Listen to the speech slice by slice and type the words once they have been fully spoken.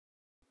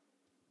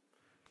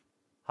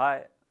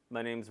Hi,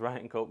 my name's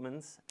Ryan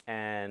Koopmans,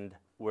 and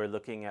we're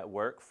looking at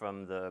work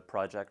from the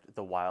project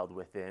The Wild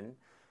Within,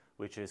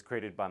 which is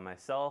created by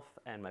myself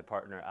and my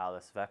partner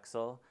Alice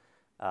Wexell.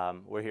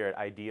 We're here at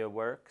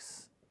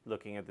Ideaworks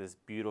looking at this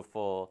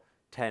beautiful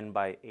 10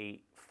 by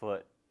 8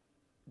 foot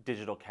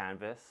digital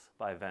canvas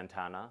by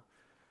Ventana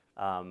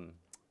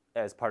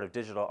as part of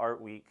Digital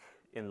Art Week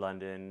in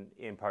London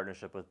in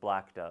partnership with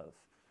Black Dove.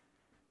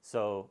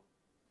 So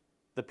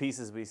the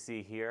pieces we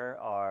see here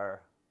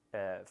are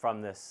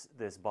from this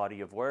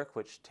body of work,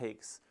 which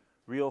takes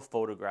real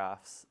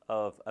photographs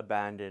of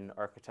abandoned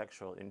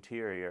architectural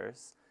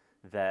interiors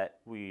that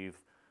we've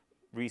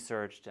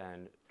researched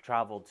and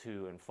traveled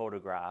to and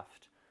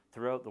photographed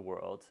throughout the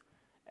world,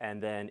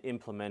 and then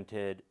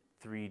implemented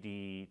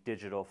 3D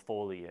digital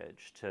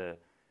foliage to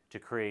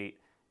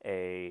create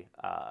a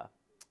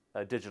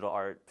digital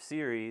art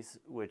series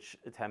which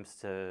attempts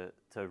to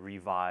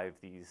revive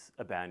these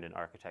abandoned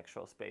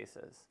architectural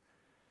spaces.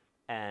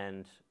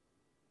 And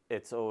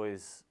it's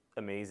always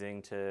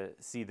amazing to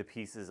see the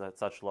pieces at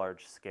such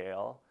large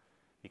scale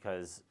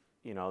because,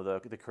 you know,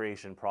 the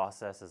creation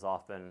process is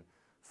often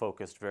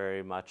focused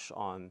very much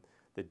on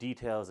the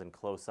details and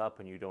close up,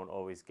 and you don't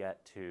always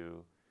get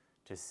to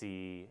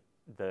see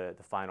the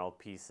final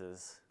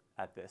pieces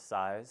at this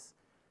size.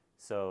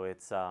 So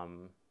it's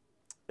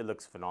it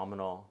looks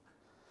phenomenal.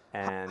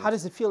 And how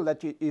does it feel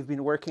that you've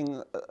been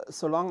working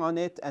so long on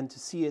it and to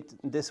see it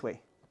this way?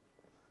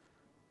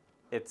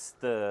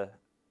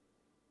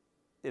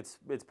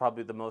 It's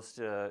probably the most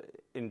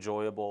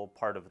enjoyable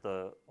part of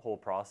the whole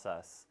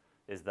process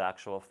is the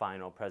actual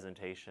final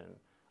presentation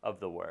of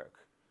the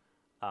work.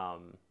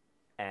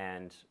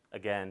 And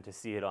again, to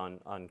see it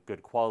on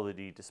good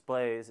quality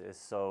displays is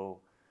so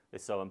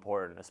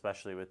important,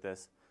 especially with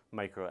this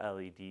micro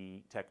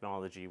LED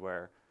technology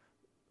where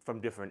from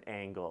different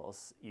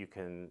angles you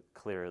can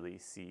clearly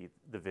see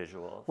the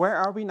visuals. Where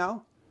are we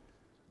now?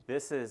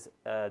 This is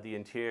the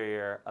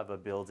interior of a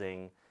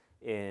building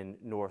in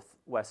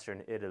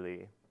northwestern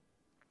Italy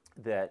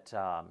that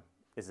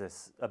is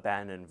this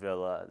abandoned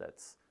villa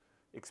that's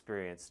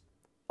experienced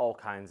all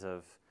kinds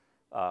of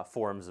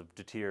forms of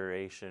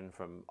deterioration,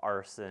 from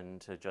arson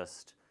to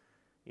just,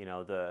 you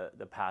know,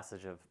 the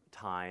passage of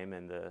time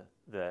and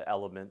the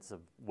elements of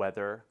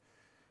weather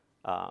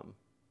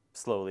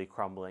slowly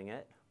crumbling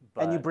it.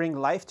 But and you bring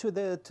life to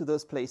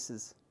those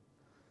places.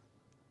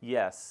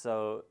 Yes,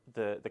 so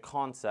the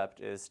concept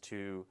is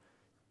to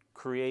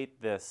create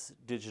this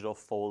digital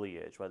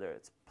foliage, whether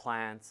it's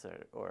plants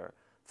or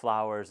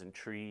flowers and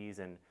trees,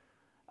 and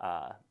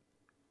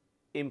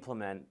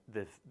implement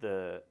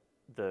the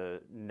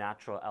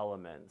natural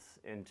elements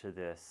into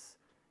this,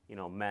 you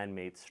know,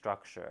 man-made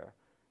structure,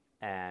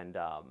 and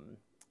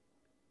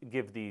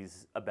give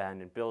these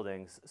abandoned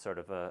buildings sort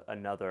of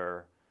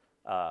another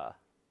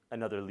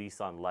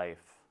lease on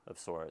life of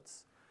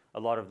sorts. A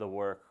lot of the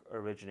work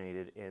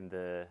originated in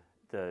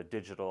the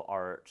digital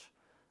art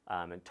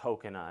and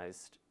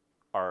tokenized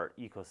art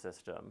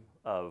ecosystem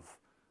of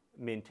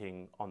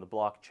minting on the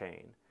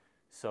blockchain.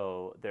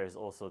 So there's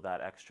also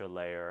that extra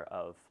layer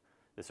of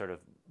the sort of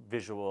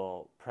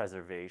visual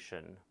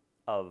preservation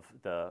of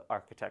the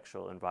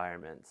architectural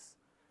environments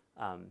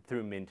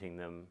through minting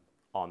them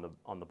on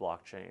the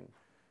blockchain,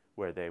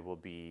 where they will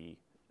be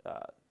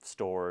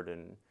stored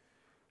and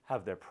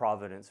have their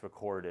provenance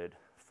recorded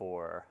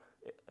for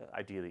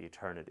ideally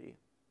eternity.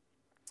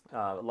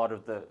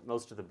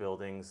 Most of the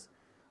buildings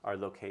are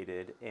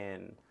located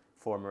in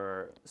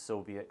former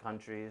Soviet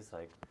countries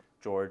like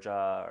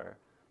Georgia or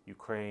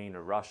Ukraine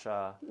or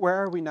Russia. Where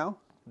are we now?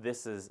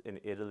 This is in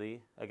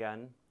Italy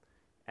again,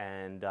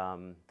 and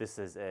this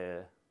is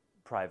a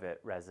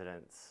private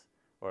residence,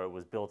 or it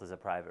was built as a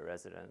private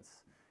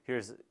residence.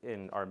 Here's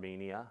in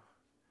Armenia,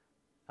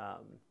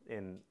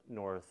 in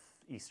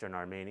northeastern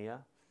Armenia,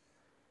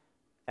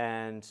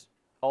 and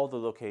all the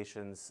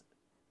locations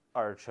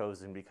are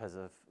chosen because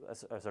of a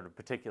sort of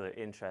particular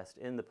interest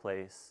in the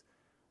place,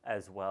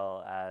 as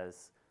well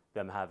as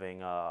them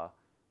having a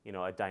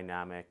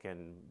dynamic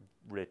and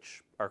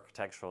rich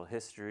architectural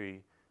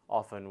history,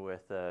 often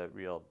with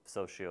real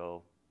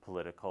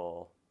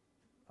socio-political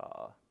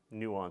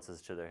nuances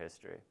to their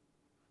history.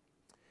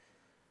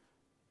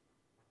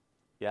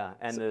 Yeah,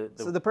 and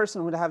so the person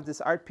who would have this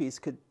art piece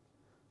could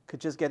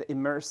just get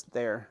immersed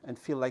there and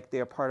feel like they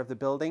are part of the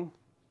building.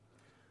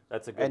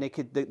 That's a good.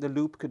 And the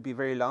loop could be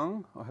very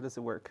long, or how does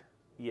it work?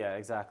 Yeah,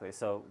 exactly.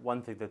 So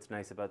one thing that's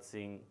nice about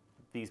seeing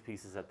these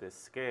pieces at this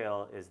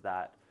scale is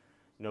that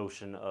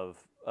notion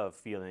of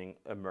feeling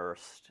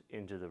immersed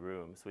into the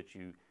rooms, which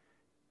you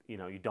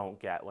don't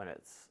get when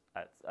it's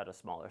at a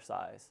smaller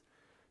size.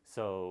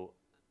 So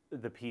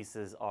the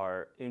pieces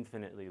are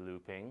infinitely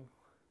looping,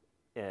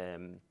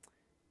 in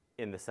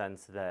the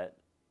sense that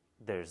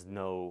there's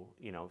no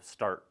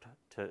start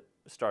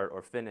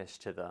or finish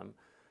to them.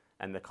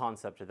 And the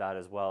concept of that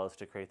as well is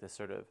to create this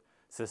sort of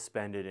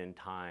suspended in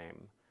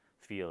time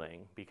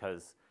feeling,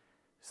 because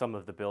some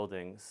of the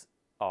buildings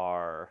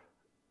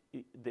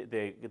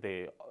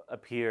they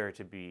appear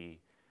to be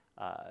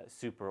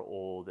super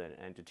old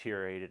and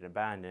deteriorated and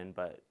abandoned,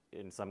 but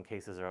in some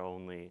cases are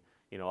only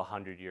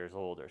 100 years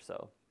old or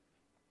so.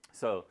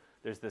 So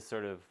there's this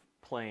sort of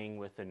playing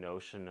with the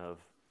notion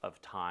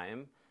of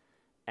time,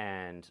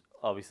 and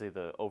obviously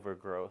the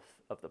overgrowth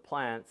of the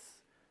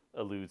plants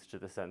alludes to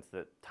the sense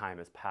that time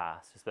has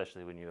passed,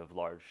 especially when you have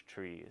large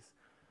trees.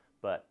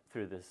 But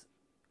through this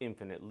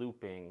infinite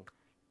looping,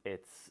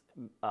 it's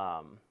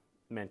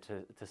meant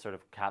to sort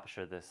of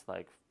capture this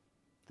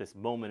this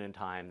moment in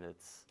time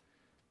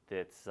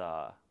it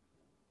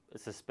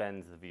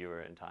suspends the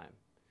viewer in time.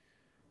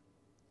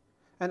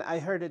 And I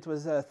heard it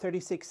was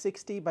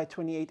 3660 by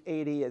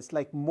 2880. It's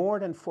like more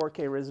than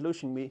 4K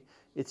resolution.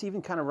 It's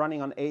even kind of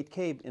running on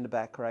 8K in the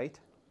back, right?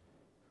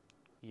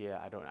 Yeah,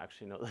 I don't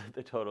actually know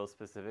the total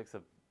specifics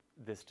of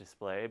this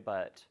display,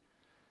 but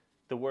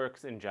the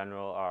works in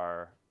general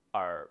are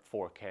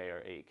 4K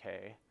or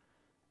 8K,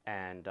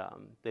 and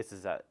this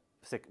is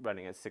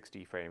running at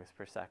 60 frames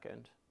per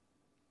second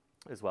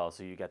as well.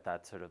 So you get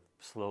that sort of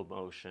slow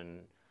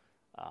motion,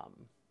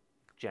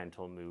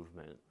 gentle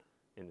movement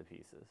in the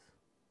pieces.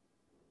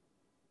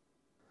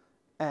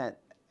 And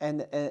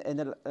in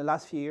the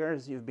last few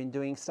years, you've been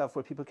doing stuff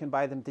where people can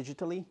buy them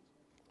digitally?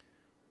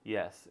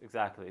 Yes,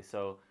 exactly.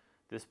 So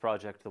this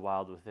project, The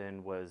Wild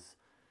Within, was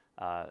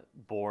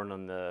born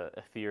on the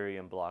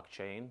Ethereum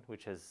blockchain,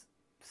 which has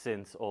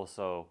since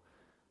also,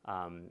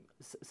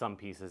 some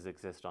pieces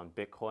exist on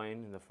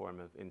Bitcoin in the form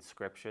of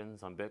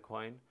inscriptions on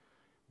Bitcoin.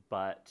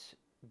 But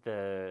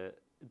the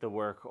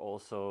work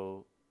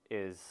also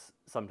is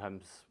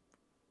sometimes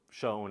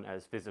shown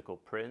as physical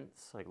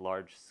prints, like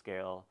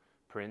large-scale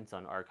prints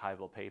on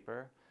archival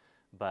paper.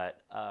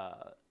 But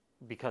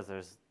because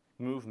there's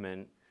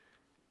movement,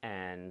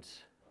 and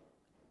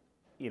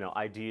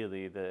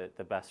ideally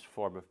the best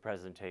form of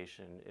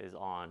presentation is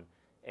on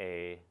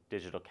a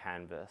digital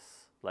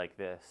canvas like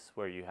this,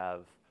 where you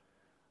have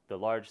the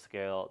large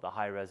scale, the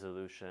high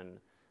resolution,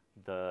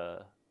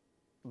 the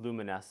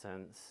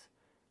luminescence,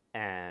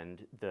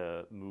 and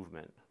the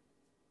movement.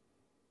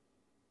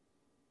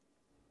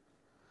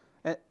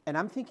 And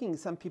I'm thinking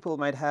some people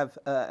might have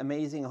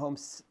amazing home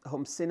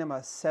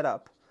cinema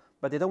setup,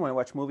 but they don't want to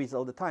watch movies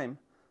all the time,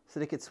 so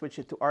they could switch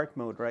it to art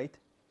mode, right?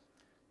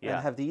 Yeah.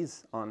 And have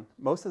these on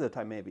most of the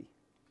time, maybe.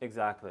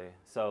 Exactly.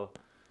 So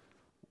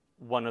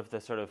one of the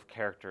sort of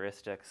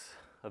characteristics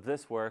of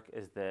this work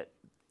is that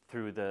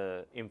through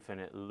the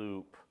infinite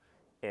loop,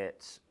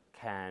 it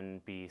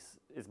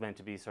is meant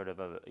to be sort of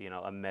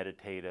a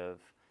meditative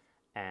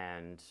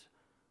and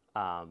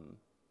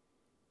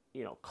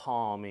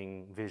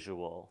calming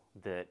visual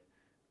that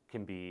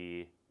can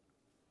be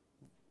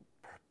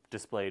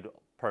displayed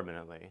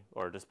permanently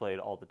or displayed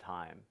all the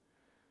time.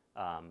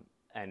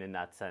 And in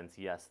that sense,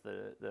 yes,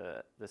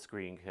 the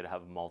screen could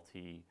have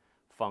multi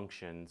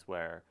functions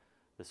where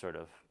the sort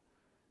of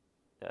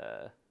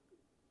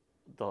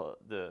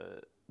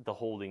the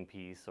holding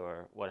piece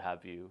or what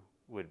have you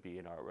would be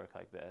an artwork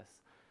like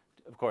this.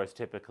 Of course,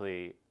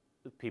 typically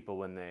people,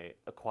 when they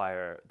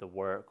acquire the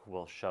work,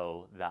 will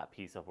show that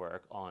piece of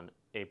work on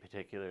a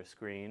particular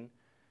screen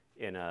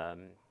in a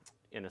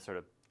sort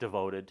of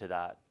devoted to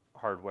that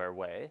hardware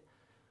way.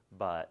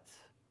 But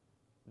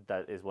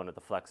that is one of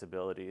the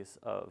flexibilities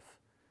of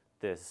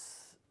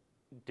this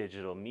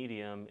digital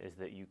medium, is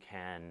that you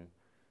can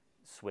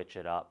switch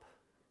it up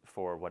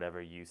for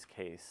whatever use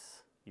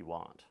case you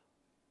want.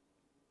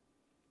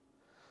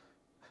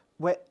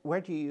 Where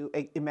do you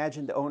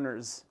imagine the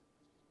owners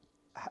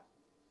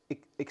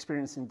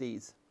experiencing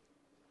these?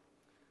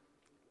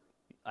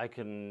 I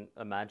can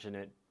imagine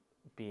it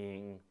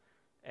being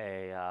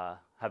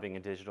having a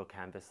digital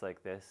canvas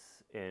like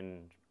this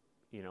in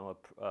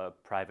a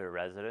private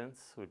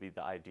residence would be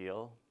the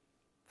ideal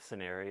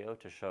scenario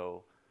to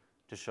show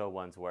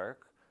one's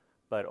work.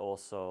 But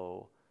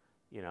also,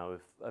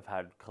 I've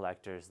had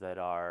collectors that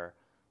are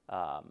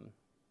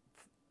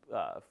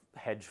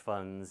hedge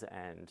funds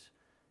and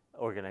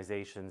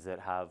organizations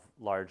that have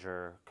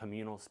larger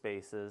communal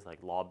spaces, like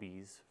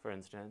lobbies, for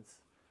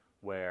instance,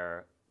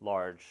 where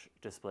large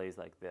displays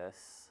like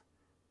this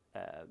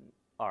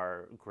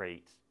are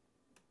great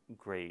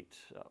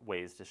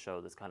ways to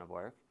show this kind of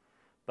work.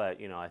 But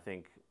I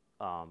think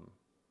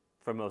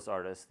for most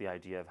artists, the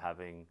idea of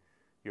having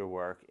your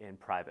work in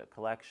private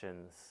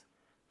collections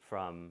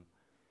from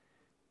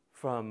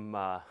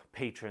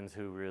patrons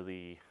who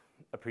really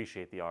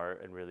appreciate the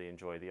art and really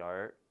enjoy the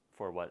art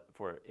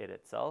for it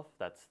itself,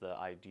 that's the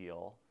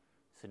ideal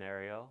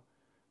scenario.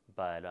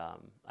 But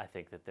I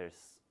think that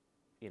there's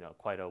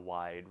quite a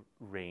wide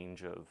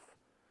range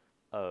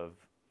of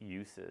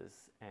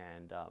uses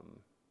and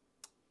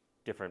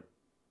different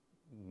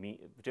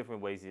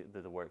ways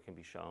that the work can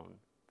be shown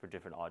for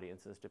different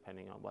audiences,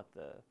 depending on what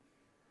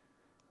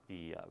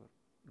the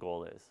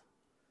goal is.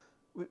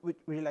 Would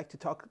you like to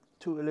talk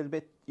to a little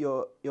bit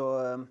your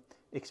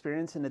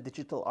experience in the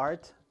digital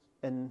art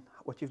and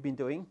what you've been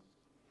doing?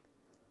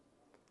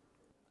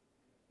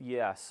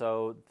 Yeah,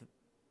 so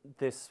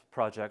this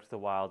project, The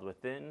Wild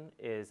Within,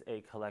 is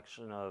a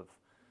collection of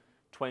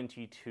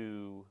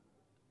 22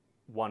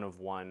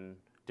 one-of-one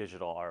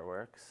digital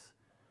artworks.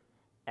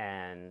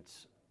 and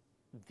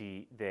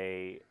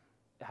they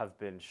have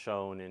been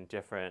shown in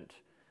different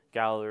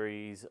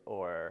galleries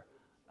or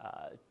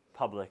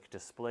public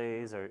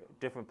displays or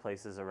different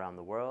places around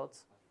the world,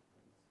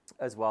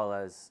 as well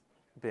as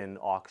been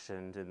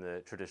auctioned in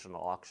the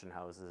traditional auction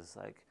houses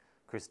like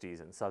Christie's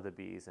and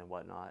Sotheby's and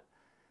whatnot.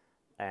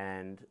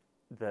 And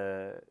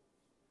the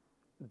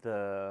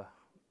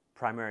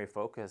primary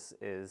focus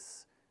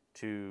is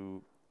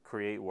to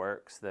create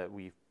works that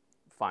we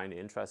find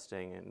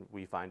interesting and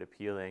we find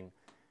appealing,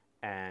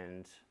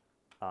 and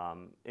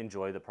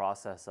enjoy the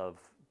process of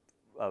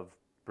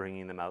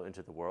bringing them out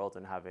into the world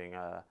and having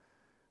a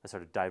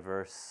sort of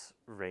diverse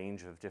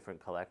range of different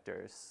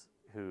collectors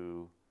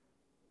who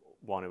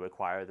want to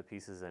acquire the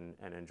pieces and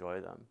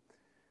enjoy them.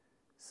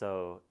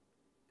 So,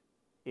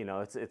 you know,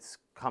 it's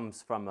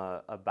comes from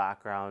a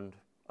background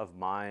of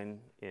mine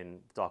in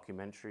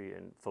documentary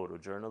and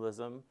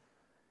photojournalism,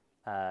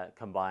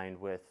 combined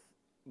with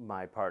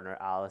my partner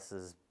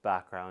Alice's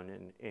background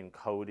in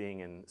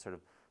coding and sort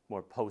of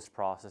more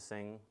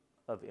post-processing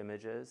of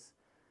images.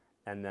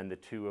 And then the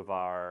two of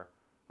our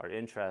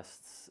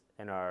interests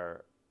and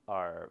our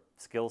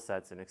skill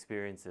sets and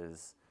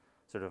experiences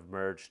sort of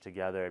merged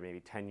together maybe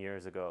 10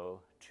 years ago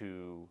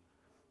to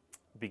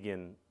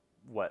begin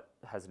what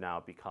has now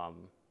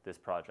become this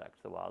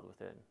project, The Wild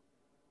Within.